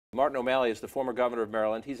Martin O'Malley is the former governor of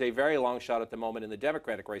Maryland. He's a very long shot at the moment in the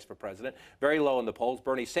Democratic race for president, very low in the polls.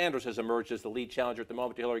 Bernie Sanders has emerged as the lead challenger at the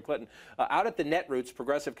moment to Hillary Clinton. Out at the Netroots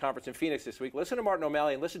Progressive Conference in Phoenix this week, listen to Martin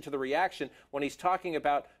O'Malley and listen to the reaction when he's talking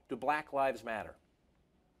about, do Black lives matter?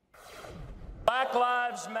 Black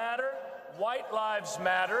lives matter, white lives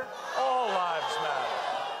matter, all lives matter.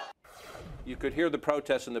 You could hear the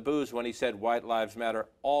protests and the boos when he said white lives matter,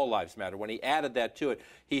 all lives matter. When he added that to it,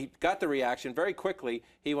 he got the reaction. Very quickly,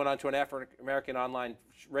 he went on to an African-American online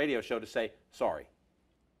radio show to say, sorry.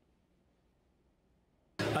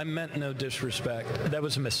 I meant no disrespect. That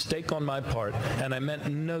was a mistake on my part, and I meant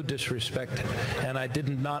no disrespect. And I did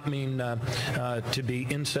not mean to be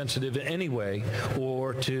insensitive in any way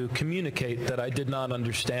or to communicate that I did not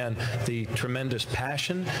understand the tremendous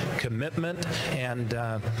passion, commitment, and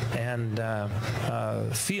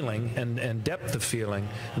feeling and depth of feeling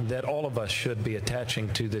that all of us should be attaching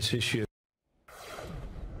to this issue.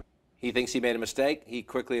 He thinks he made a mistake. He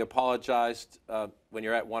quickly apologized when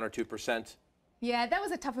you're at 1 or 2%. Yeah, that was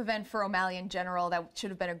a tough event for O'Malley in general. That should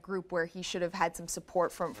have been a group where he should have had some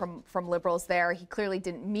support from liberals there. He clearly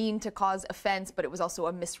didn't mean to cause offense, but it was also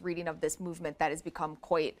a misreading of this movement that has become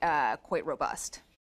quite robust.